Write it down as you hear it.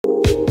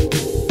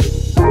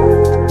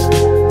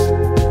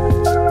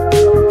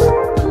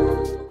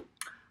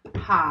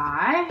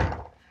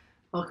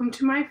Welcome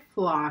to my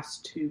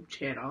Flosstube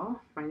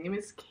channel. My name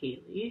is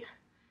Kaylee,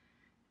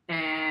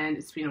 and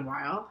it's been a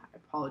while. I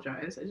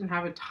apologize. I didn't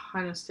have a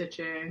ton of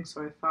stitching,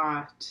 so I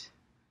thought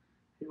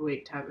I'd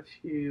wait to have a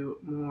few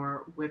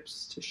more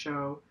whips to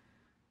show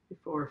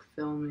before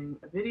filming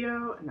a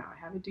video, and now I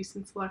have a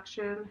decent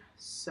selection,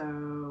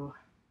 so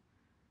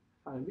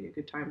I thought it'd be a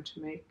good time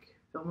to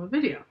film a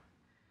video.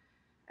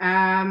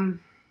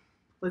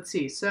 Let's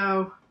see,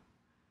 so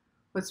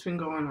what's been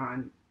going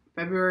on?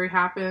 February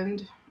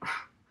happened.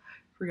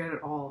 Forget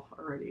it all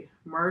already.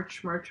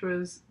 March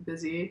was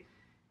busy.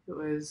 It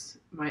was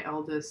my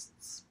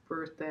eldest's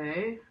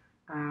birthday.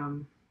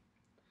 So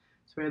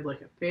we had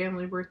like a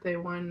family birthday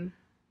one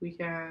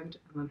weekend,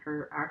 and then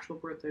her actual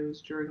birthday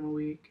was during the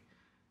week,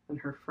 and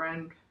her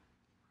friend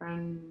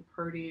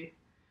party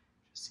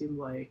just seemed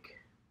like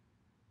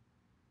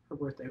her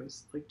birthday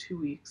was like 2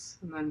 weeks.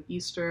 And then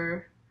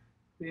Easter,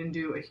 we didn't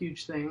do a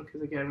huge thing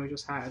because again we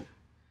just had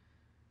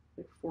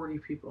like 40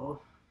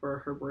 people for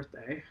her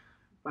birthday.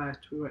 But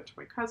we went to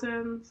my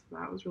cousins, and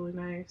that was really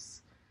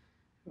nice.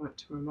 I went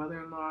to my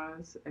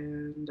mother-in-law's,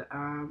 and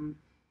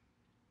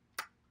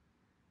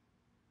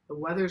the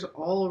weather's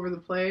all over the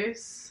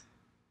place.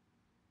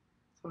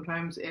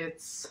 Sometimes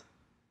it's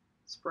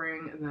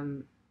spring, and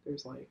then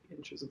there's like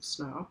inches of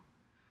snow.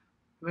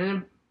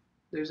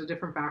 There's a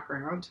different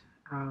background.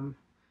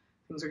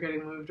 Things are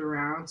getting moved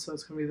around, so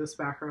it's going to be this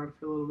background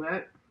for a little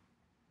bit.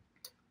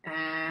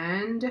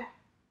 And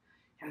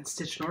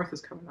Stitch North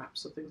is coming up,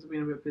 so things have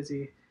been a bit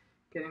busy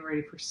getting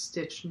ready for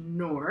Stitch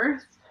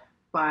North,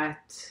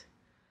 but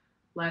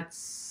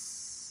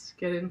let's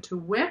get into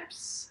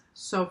whips.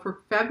 So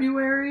for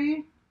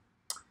February,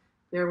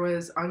 there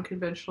was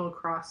unconventional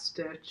cross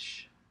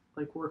stitch,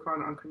 like work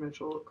on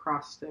unconventional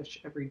cross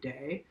stitch every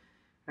day.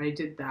 And I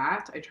did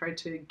that. I tried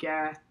to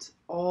get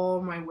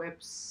all my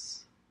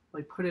whips,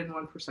 like put in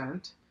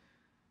 1%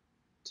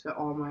 to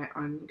all my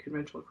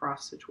unconventional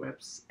cross stitch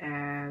whips,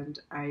 and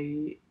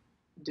I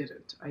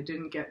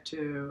didn't get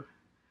to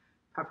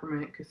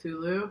Peppermint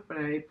Cthulhu, but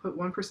I put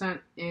 1%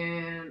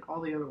 in all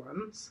the other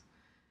ones.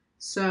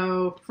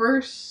 So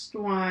first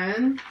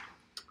one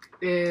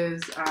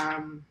is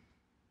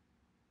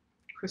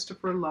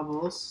Christopher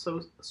Lovell's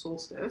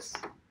Solstice.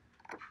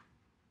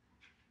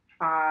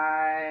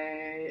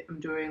 I am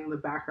doing the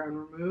background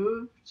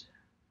removed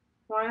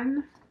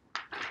one.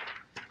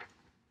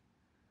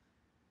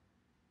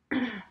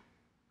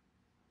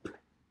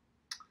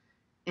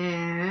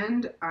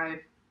 And I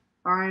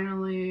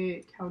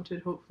finally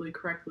counted, hopefully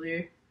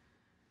correctly,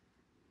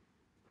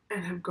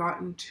 and have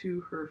gotten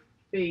to her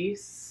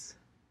face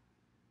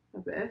a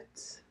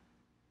bit.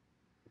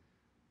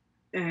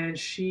 And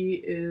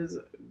she is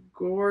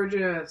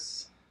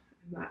gorgeous.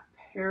 And that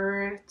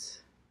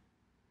parrot.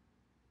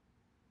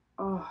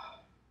 Oh.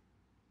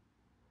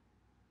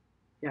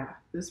 Yeah,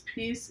 this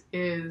piece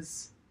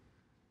is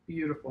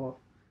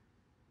beautiful.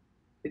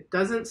 It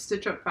doesn't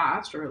stitch up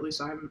fast, or at least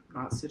I'm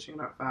not stitching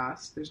it up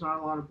fast. There's not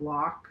a lot of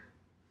block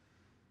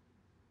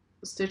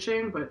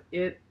stitching, but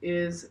it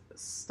is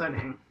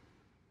stunning.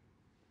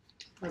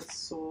 That's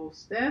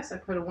Solstice. I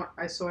put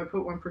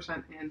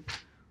 1% in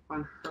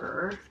on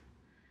her.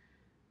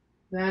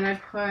 Then I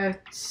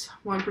put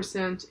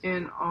 1%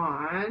 in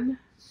on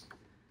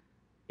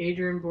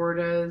Adrian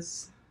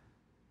Borda's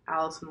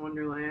Alice in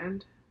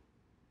Wonderland.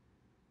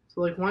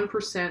 So like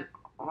 1%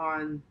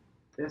 on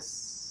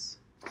this.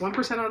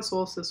 1% on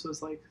Solstice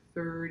was like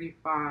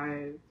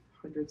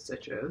 3,500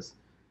 stitches.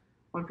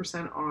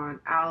 1% on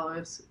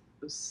Alice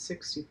was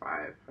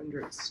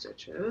 6,500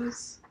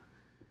 stitches.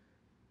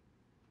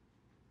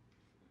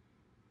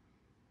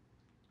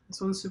 This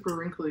one's super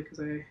wrinkly because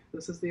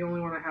this is the only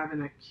one I have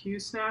in a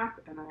Q-snap,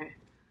 and I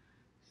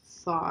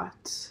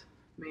thought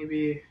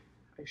maybe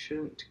I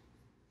shouldn't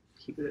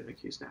keep it in a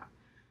Q-snap.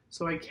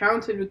 So I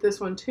counted with this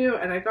one too,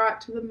 and I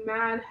got to the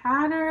Mad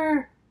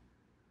Hatter.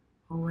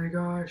 Oh my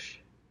gosh,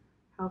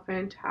 how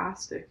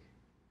fantastic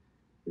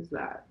is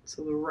that?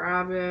 So the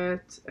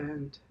rabbit,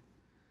 and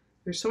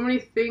there's so many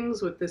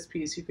things with this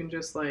piece. You can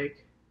just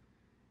like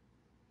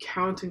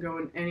count and go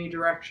in any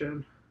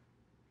direction.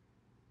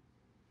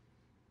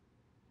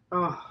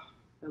 Oh,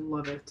 I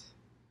love it.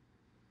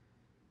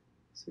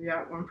 So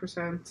yeah,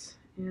 1%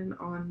 in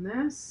on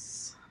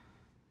this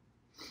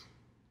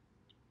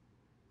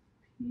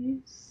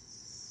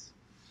piece.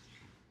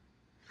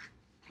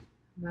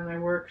 And then I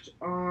worked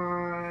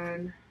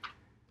on,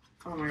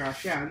 oh my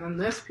gosh, yeah, and then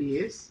this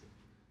piece,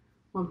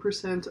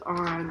 1%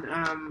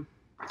 on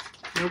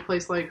No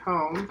Place Like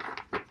Home,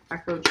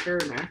 Echo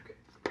Chernick.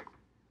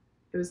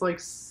 It was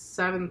like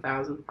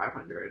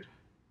 7,500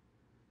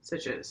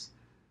 stitches.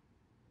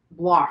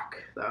 Block,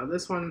 though.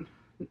 This one,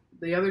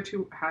 the other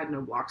two had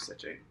no block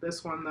stitching.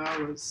 This one,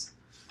 though, was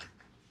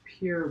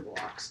pure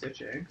block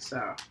stitching,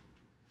 so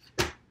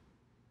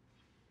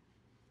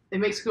it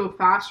makes it go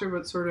faster,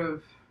 but sort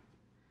of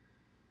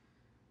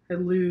I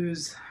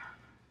lose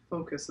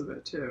focus a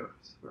bit, too.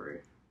 Sorry,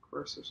 of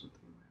course, there's something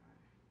in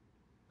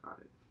my eye. Got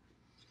it.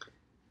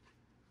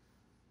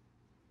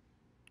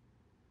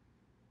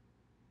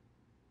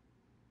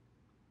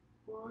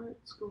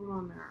 What's going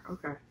on there?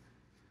 Okay.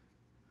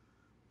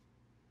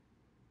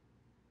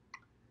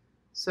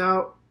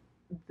 So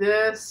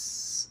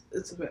this,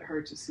 it's a bit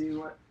hard to see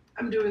what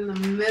I'm doing in the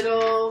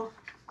middle.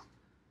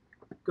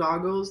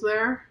 Goggles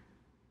there.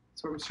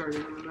 So I'm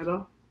starting in the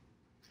middle.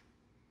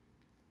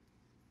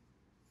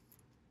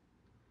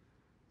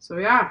 So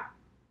yeah,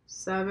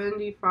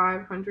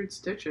 7,500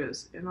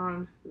 stitches in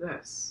on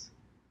this.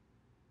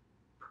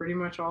 Pretty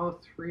much all of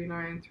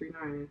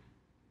 3,939.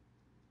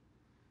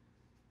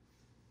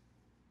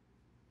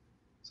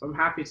 So I'm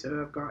happy to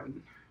have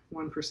gotten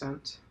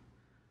 1%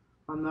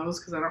 on those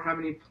because I don't have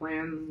any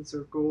plans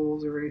or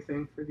goals or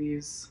anything for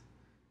these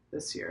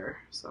this year.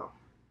 So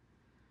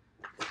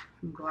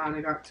I'm glad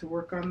I got to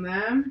work on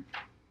them.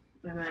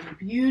 And then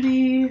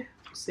Beauty,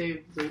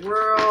 Save the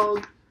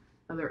World,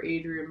 another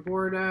Adrian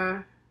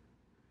Borda.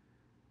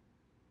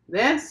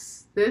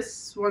 This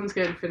one's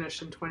getting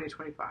finished in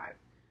 2025.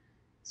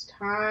 It's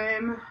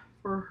time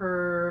for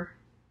her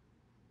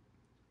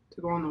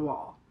to go on the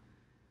wall.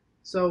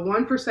 So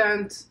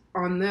 1%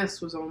 on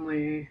this was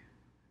only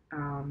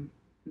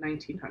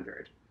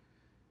 1,900.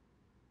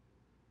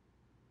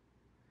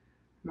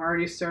 I'm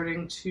already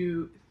starting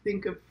to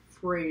think of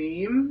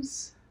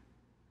frames.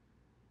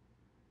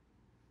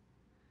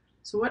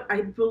 So what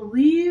I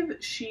believe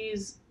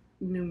she's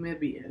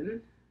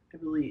Namibian, I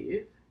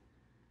believe.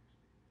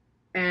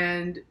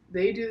 And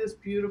they do this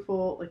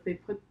beautiful, like they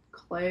put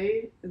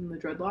clay in the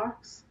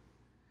dreadlocks.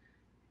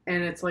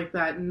 And it's like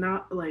that,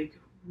 not like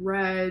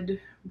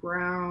red,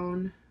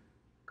 brown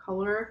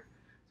color.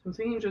 So I'm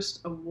thinking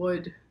just a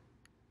wood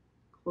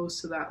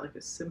close to that, like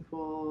a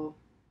simple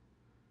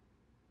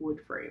wood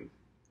frame.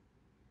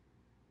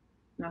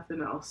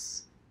 Nothing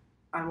else.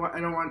 I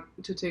don't want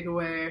to take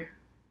away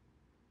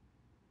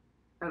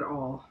at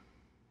all.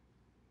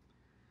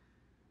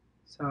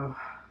 So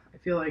I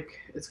feel like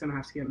it's gonna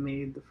have to get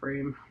made, the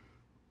frame,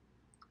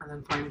 and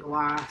then find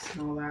glass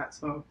and all that.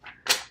 So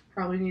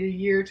probably need a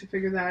year to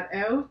figure that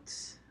out.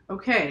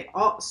 Okay,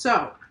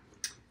 so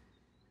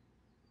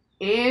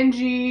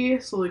Angie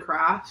Slowly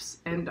Crafts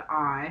and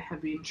I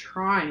have been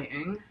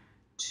trying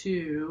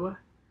to,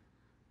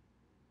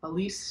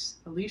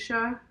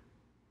 Alicia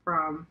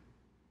from,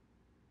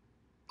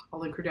 I'll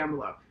link her down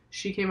below.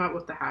 She came up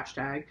with the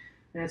hashtag,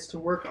 and it's to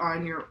work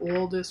on your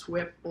oldest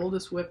whip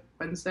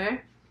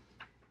Wednesday.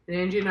 And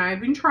Angie and I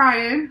have been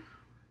trying,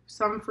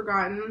 some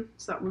forgotten,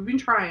 so we've been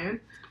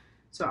trying.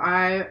 So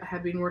I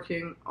have been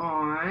working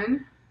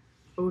on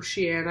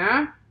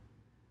Oceania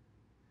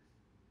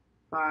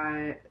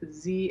by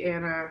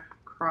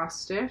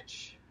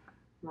Zannacrossstitch.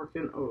 I'm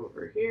working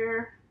over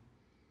here.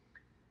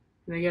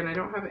 And again, I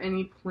don't have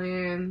any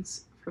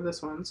plans for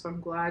this one, so I'm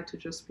glad to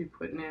just be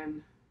putting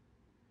in,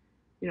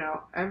 you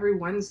know, every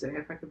Wednesday,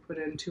 if I could put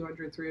in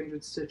 200,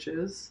 300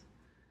 stitches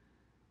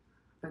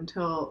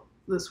until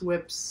this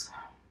whip's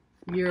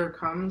year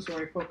comes where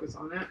I focus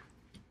on it.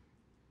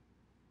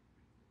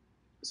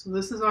 So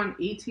this is on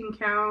 18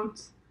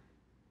 count.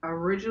 I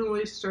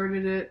originally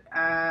started it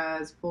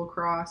as full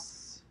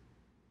cross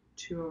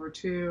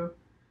 2/2,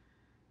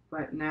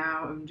 but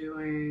now I'm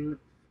doing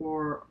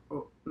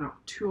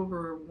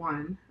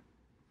 2/1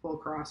 full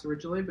cross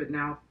originally, but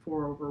now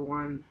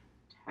 4/1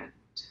 tent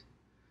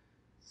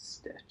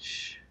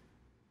stitch.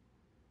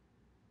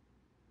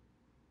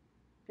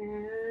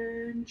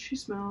 And she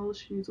smells,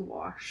 she needs a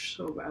wash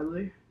so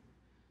badly.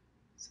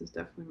 This is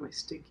definitely my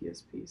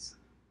stinkiest piece.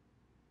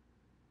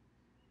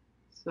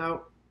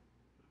 So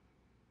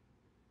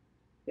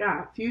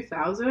yeah, a few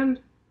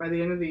thousand by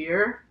the end of the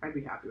year, I'd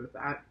be happy with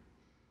that.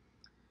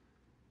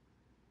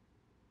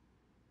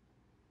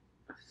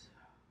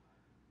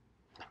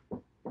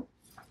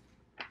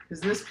 Because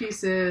this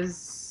piece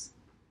is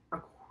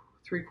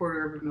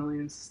 3/4 of a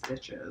million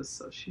stitches,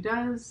 so she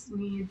does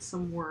need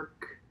some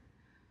work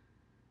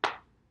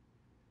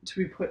to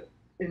be put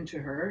into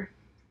her.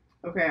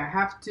 Okay, I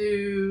have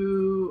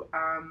to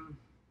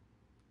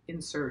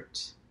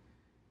insert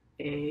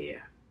a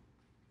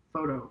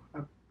photo,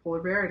 a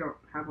polar bear. I don't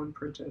have one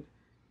printed.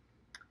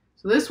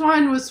 So this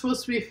one was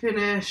supposed to be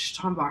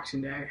finished on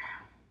Boxing Day,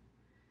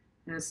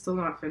 and it's still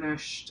not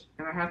finished.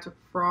 And I had to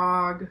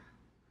frog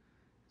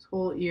this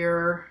whole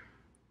ear.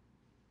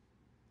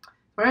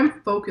 But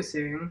I'm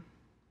focusing,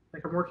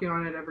 like I'm working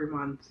on it every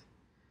month.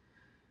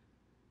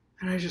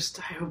 And I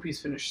hope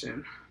he's finished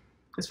soon.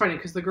 It's funny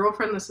because the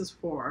girlfriend this is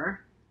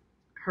for,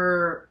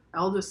 her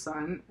eldest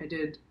son, I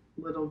did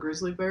Little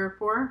Grizzly Bear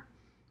for,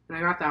 and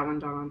I got that one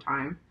done on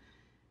time.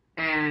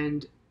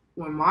 And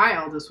when my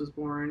eldest was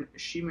born,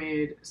 she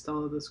made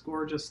Stella this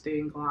gorgeous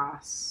stained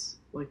glass,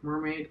 like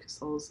mermaid, because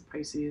Stella's the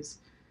Pisces,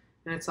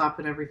 and it's up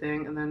and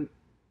everything. And then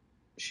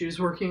she was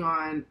working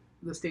on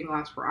the stained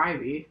glass for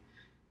Ivy,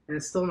 and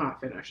it's still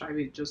not finished.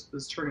 Ivy just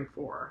is turning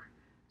 4.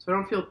 So I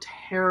don't feel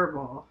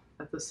terrible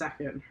that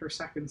her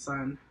second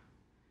son's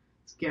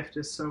gift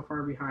is so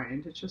far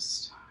behind. It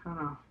just, I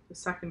don't know, the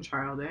second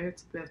child,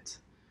 it's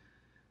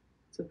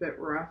a bit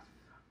rough.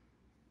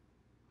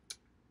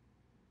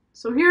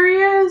 So here he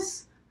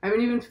is. I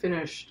haven't even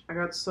finished. I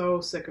got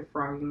so sick of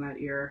frogging that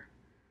ear.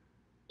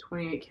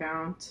 28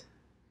 count.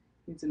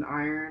 Needs an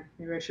iron.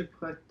 Maybe I should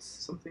put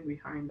something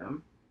behind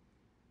him.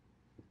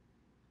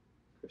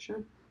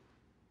 Cushion.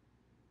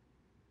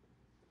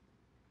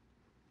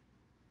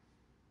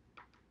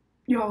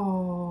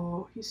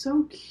 Yo, he's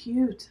so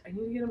cute. I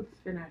need to get him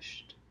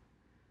finished.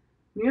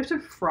 When you have to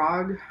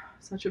frog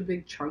such a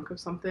big chunk of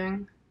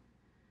something,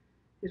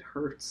 it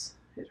hurts.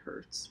 It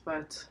hurts.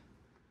 But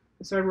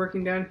I started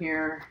working down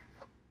here.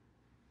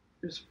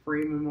 Just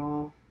frame them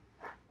all.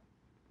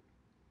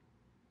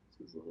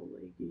 This is a little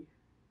leggy.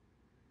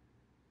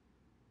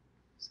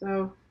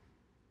 So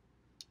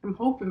I'm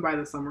hoping by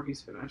the summer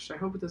he's finished. I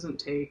hope it doesn't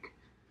take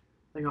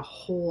like a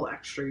whole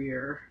extra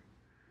year.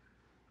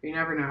 You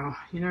never know.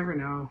 You never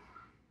know.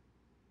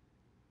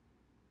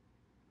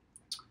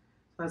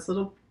 That's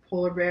little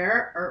polar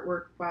bear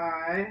artwork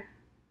by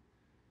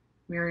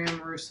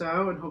Myriam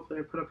Rousseau, and hopefully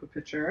I put up a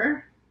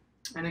picture.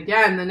 And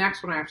again, the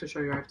next one I have to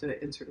show you, I have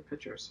to insert a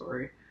picture.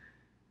 Sorry.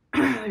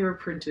 They were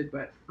printed,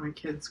 but my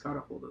kids got a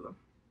hold of them.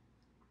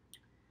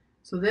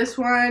 So this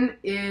one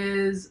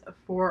is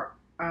for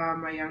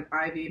my young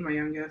Ivy, my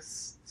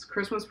youngest's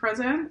Christmas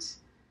present.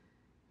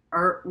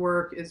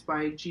 Artwork is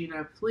by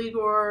Gina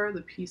Pfleegor.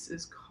 The piece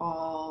is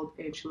called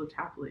And She Lived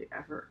Happily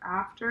Ever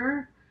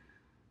After.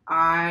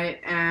 I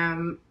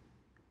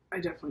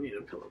definitely need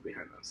a pillow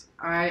behind this.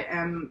 I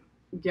am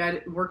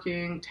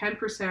working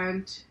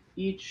 10%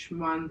 each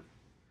month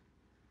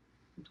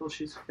until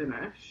she's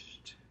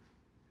finished.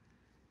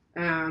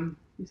 You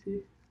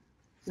see?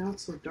 Now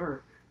it's so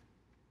dark.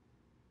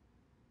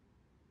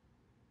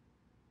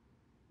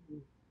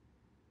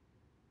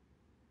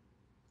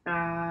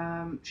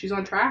 She's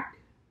on track.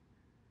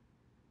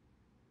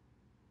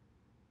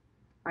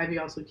 Ivy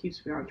also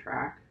keeps me on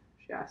track.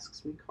 She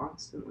asks me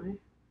constantly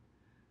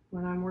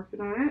when I'm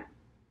working on it.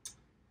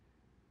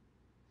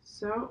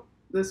 So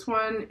this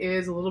one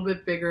is a little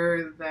bit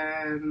bigger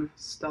than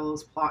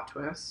Stella's plot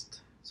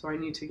twist. So I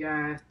need to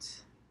get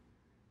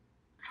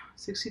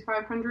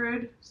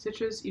 6,500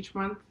 stitches each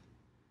month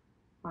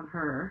on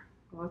her.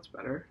 Well, that's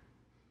better.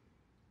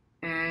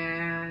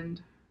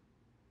 And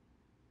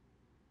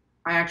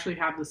I actually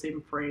have the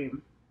same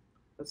frame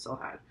that Stella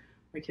had.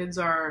 My kids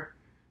are,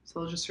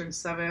 Stella just turned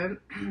 7,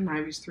 and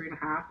Ivy's 3.5,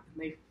 and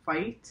they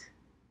fight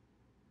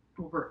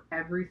over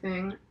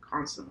everything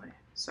constantly.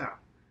 So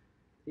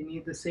they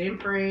need the same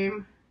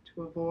frame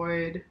to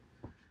avoid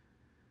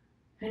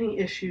any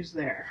issues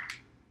there.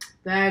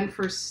 Then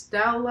for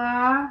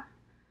Stella,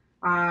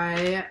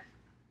 I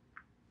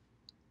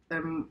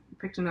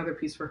picked another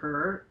piece for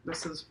her.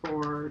 This is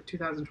for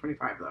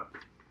 2025 though.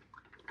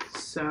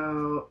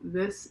 So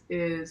this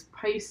is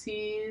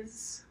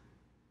Pisces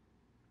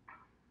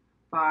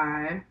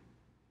by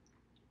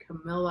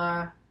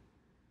Camila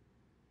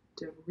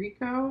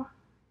DeRico,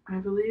 I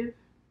believe.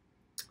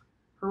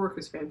 Her work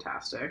is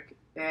fantastic.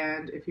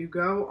 And if you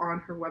go on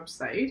her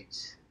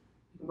website,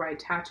 you can buy a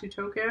tattoo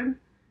token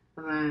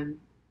and then,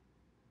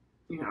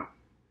 you know,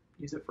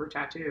 use it for a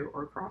tattoo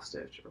or a cross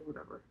stitch or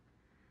whatever.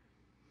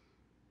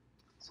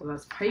 So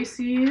that's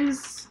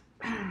Pisces.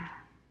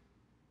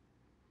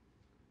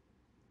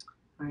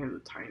 I have the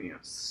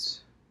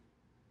tiniest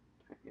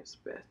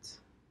bit.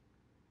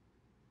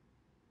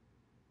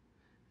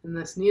 And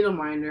this needle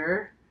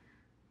minder,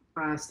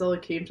 Stella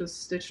came to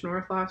Stitch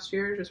North last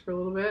year just for a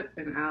little bit,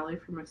 and Allie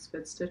from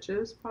Misfit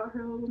Stitches bought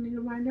her little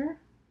needle minder.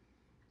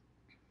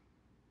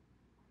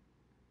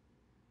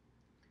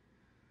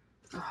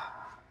 Oh,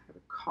 I have a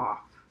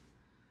cough.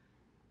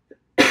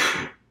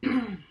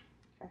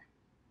 Okay.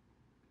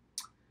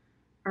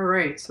 All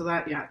right, so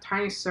that, yeah,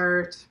 tiny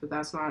start, but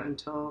that's not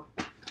until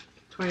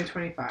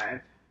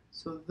 2025.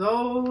 So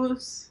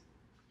those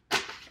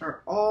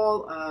are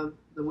all of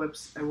the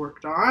whips I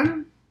worked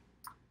on.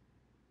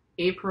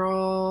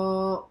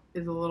 April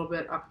is a little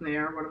bit up in the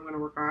air what I'm going to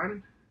work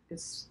on.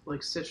 It's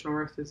like Stitch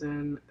North is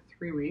in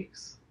 3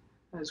 weeks.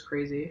 That is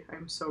crazy.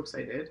 I'm so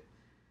excited.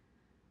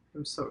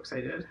 I'm so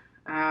excited.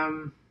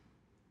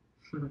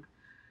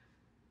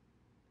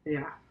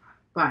 Yeah,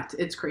 but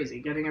it's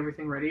crazy getting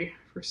everything ready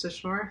for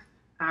Stitch North.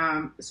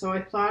 So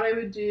I thought I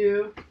would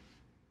do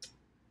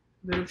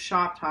a bit of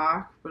shop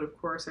talk, but of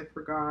course I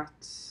forgot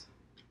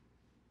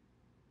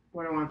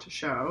what I want to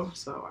show,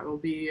 so I will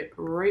be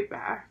right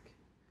back.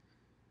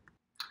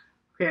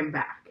 Okay, I'm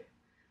back.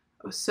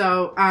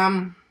 So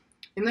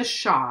in the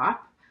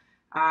shop,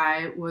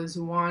 I was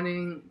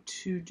wanting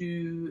to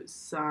do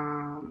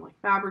some like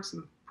fabrics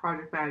and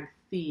project bag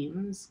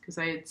themes because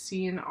I had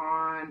seen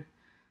on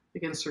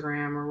like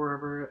Instagram or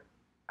wherever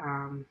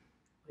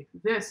like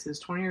this is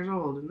 20 years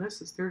old and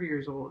this is 30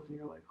 years old, and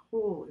you're like,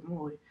 holy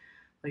moly,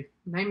 like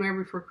Nightmare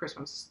Before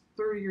Christmas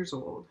 30 years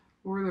old,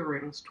 Lord of the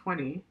Rings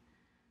 20,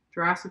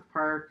 Jurassic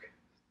Park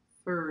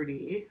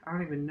 30, I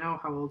don't even know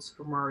how old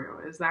Super Mario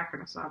is, that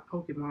kind of stuff,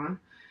 Pokemon.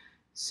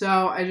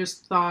 So I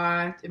just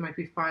thought it might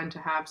be fun to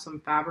have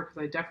some fabric,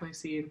 because I definitely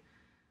seen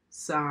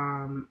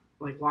some,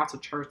 like lots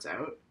of charts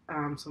out,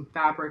 some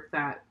fabric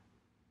that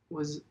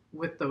was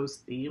with those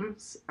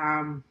themes.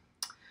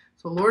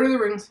 So Lord of the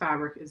Rings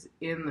fabric is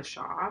in the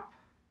shop.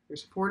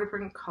 There's 4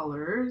 different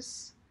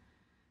colors.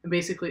 and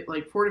basically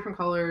like 4 different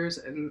colors,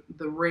 and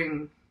the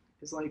ring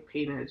is like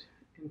painted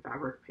in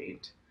fabric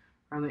paint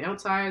on the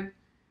outside,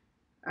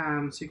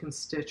 so you can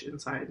stitch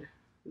inside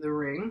the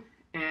ring.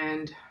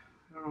 And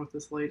I don't know what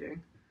this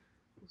lighting,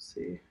 we'll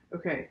see.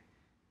 Okay,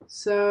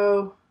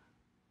 so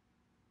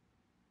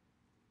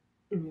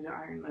I need to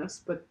iron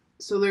this, but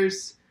so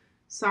there's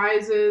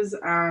sizes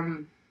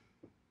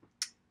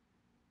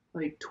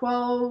like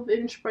 12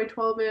 inch by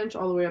 12 inch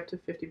all the way up to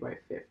 50 by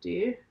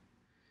 50.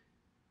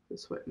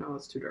 This way, no,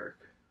 it's too dark.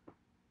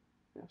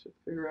 I have to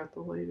figure out the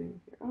lighting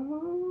here.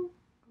 Oh.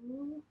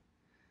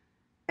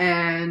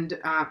 And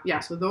yeah,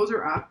 so those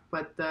are up,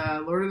 but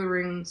the Lord of the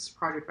Rings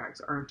project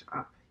bags aren't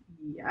up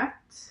yet.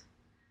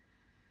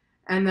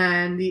 And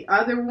then the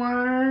other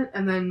one,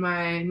 and then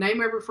my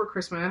Nightmare Before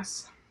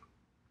Christmas,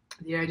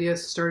 the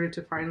ideas started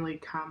to finally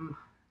come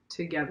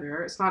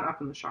together. It's not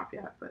up in the shop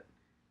yet, but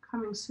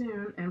coming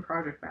soon. And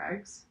project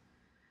bags.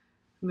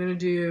 I'm going to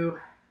do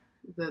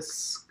the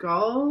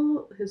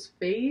skull, his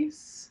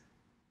face,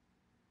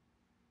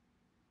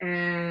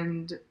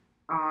 and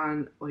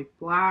on like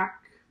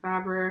black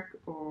fabric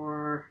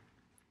or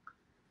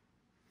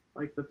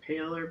like the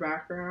paler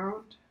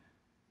background.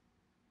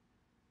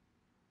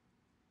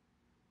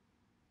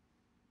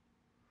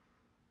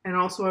 And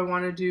also I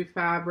want to do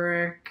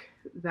fabric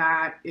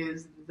that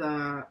is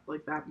the,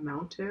 like that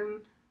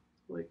mountain,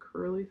 like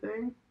curly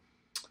thing.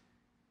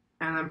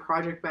 And then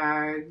project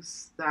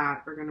bags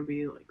that are going to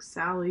be like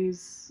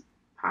Sally's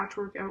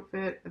patchwork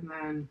outfit, and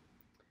then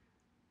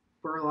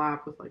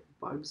burlap with like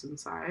bugs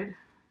inside.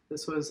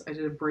 This was, I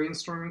did a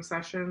brainstorming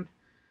session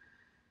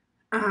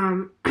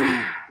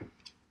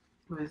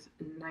with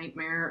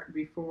Nightmare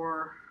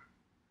Before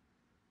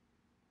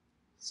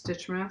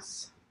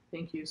Stitchmas.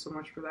 Thank you so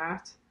much for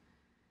that.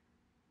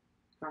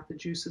 Got the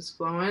juices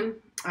flowing.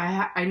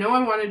 I know I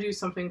want to do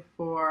something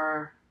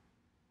for,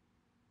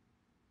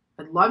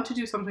 I'd love to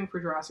do something for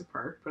Jurassic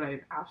Park, but I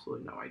have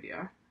absolutely no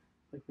idea.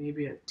 Like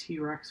maybe a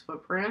T-Rex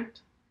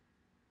footprint.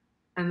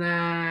 And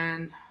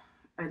then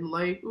I'd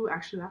like, ooh,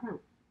 actually that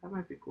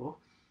might be cool.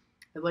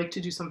 I'd like to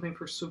do something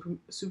for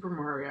Super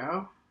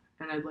Mario,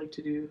 and I'd like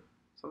to do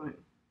something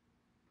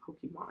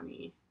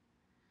Pokemon-y.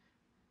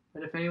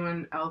 But if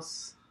anyone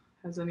else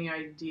has any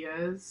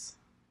ideas,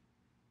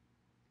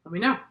 let me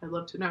know. I'd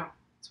love to know.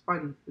 It's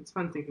fun. It's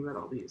fun thinking about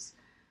all these.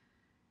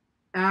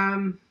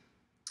 Do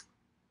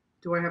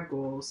I have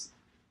goals?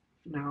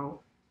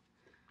 No.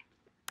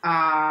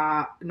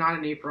 Not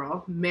in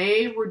April.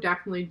 May, we're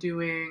definitely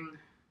doing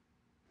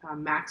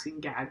Maxing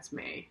Gad's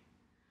May.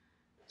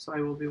 So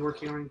I will be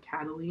working on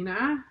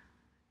Catalina.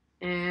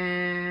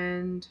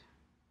 And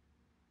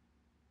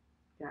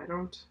yeah, I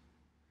don't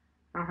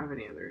have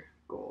any other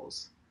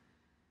goals.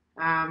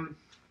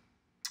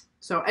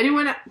 So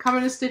anyone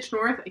coming to Stitch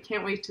North, I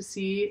can't wait to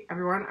see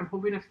everyone. I'm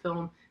hoping to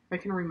film, if I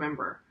can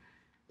remember,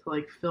 to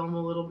like film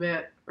a little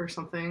bit or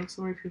something.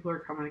 So many people are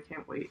coming, I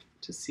can't wait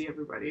to see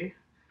everybody.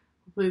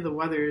 Hopefully the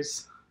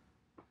weather's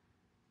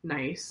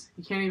nice.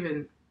 You can't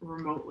even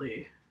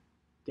remotely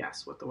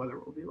guess what the weather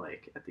will be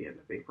like at the end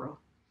of April.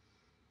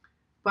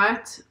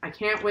 But I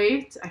can't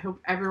wait. I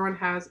hope everyone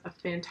has a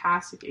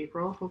fantastic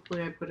April.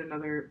 Hopefully I put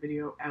another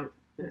video out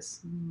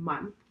this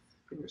month.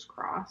 Fingers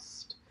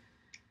crossed.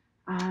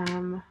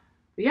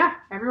 But yeah,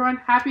 everyone,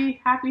 happy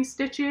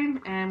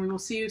stitching, and we will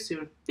see you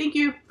soon. Thank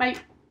you. Bye.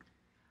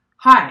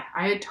 Hi,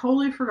 I had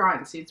totally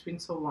forgotten. See, it's been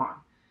so long.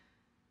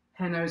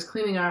 And I was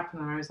cleaning up,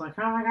 and then I was like,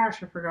 oh my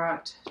gosh, I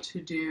forgot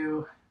to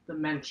do the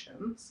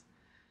mentions.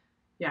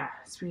 Yeah,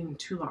 it's been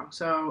too long.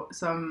 So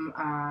some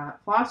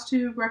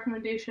Flosstube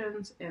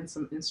recommendations and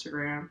some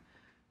Instagram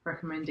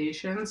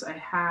recommendations. I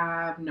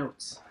have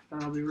notes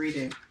that I'll be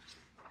reading,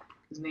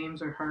 because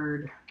names are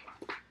hard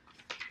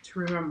to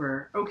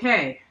remember.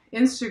 Okay,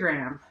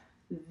 Instagram,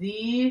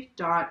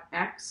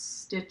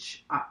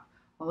 the.xstitch.up.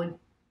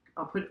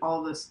 I'll put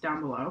all this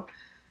down below.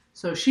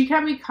 So she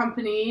kept me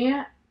company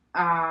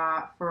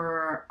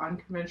for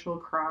Unconventional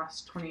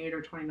Cross 28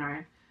 or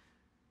 29.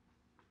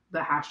 The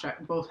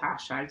hashtag, both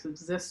hashtags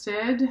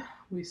existed.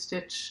 We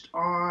stitched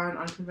on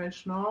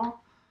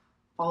Unconventional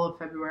all of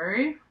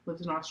February.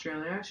 Lives in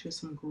Australia. She has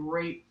some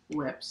great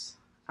whips.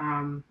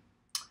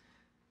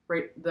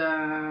 Right,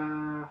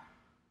 the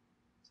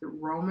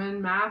Roman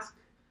mask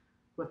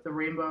with the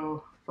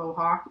rainbow faux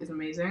hawk is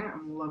amazing.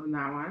 I'm loving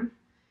that one.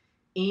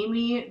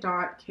 amy.k.graham.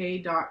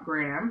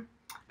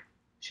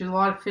 She has a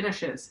lot of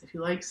finishes. If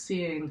you like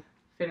seeing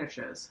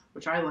finishes,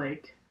 which I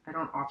like, I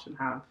don't often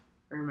have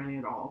very many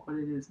at all, but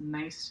it is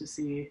nice to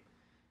see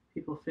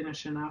people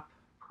finishing up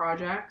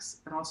projects,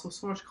 and also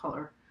so much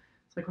color.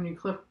 It's like when you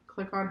click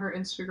on her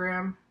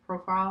Instagram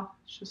profile,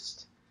 it's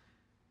just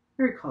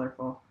very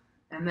colorful.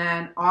 And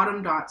then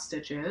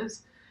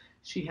Autumn.stitches.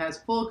 She has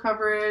full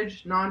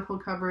coverage, non-full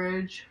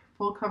coverage.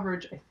 Full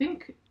coverage, I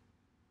think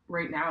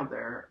right now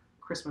they're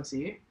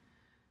Christmassy,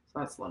 so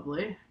that's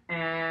lovely.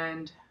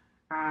 And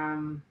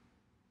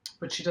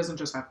but she doesn't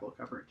just have full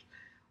coverage.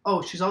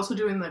 Oh, she's also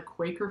doing the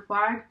Quaker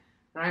flag,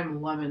 and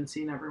I'm loving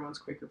seeing everyone's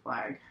Quaker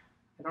flag.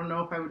 I don't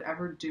know if I would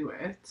ever do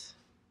it,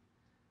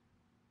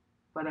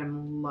 but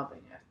I'm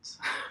loving it.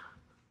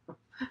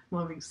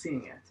 loving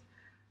seeing it.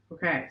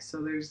 Okay,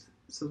 so there's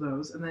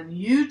those, and then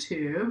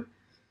YouTube,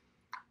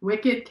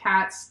 Wicked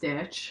Cat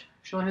Stitch.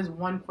 She only has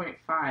 1.5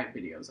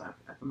 videos up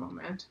at the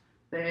moment.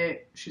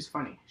 She's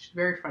funny. She's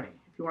very funny.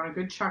 If you want a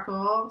good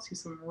chuckle, see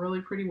some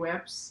really pretty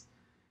whips.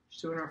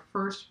 She's doing her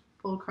first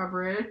full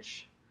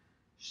coverage.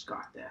 She's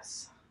got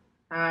this.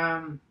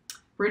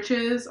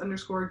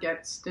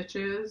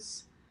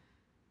 Britches_get_stitches.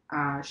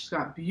 She's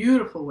got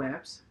beautiful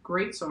whips,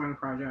 great sewing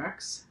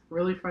projects,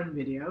 really fun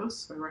videos,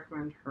 so I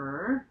recommend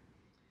her.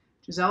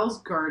 Giselle's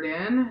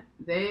Garden,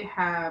 they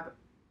have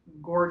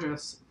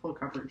gorgeous full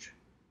coverage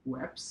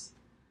whips.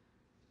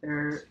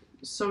 They're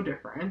so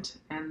different,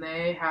 and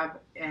they have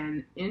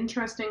an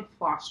interesting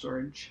floss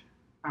storage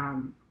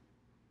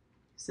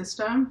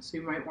system, so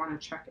you might want to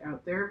check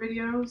out their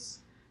videos.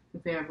 I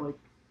think they have like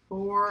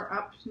 4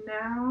 up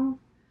now.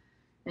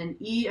 And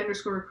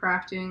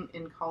E_crafting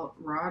in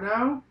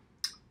Colorado.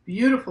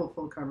 Beautiful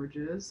full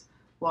coverages,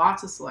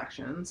 lots of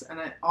selections, and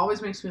it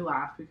always makes me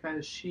laugh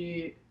because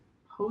she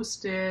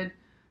posted, I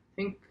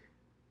think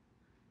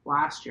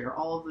last year,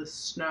 all of this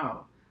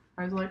snow.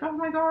 I was like, oh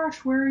my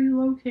gosh, where are you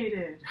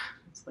located?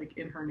 It's like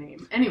in her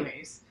name.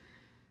 Anyways,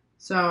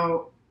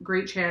 so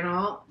great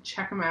channel.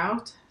 Check them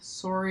out.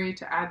 Sorry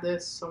to add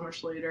this so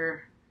much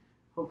later.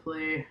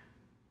 Hopefully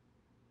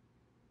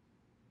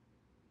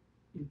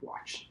you've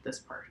watched this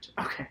part.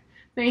 Okay.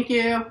 Thank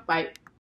you. Bye.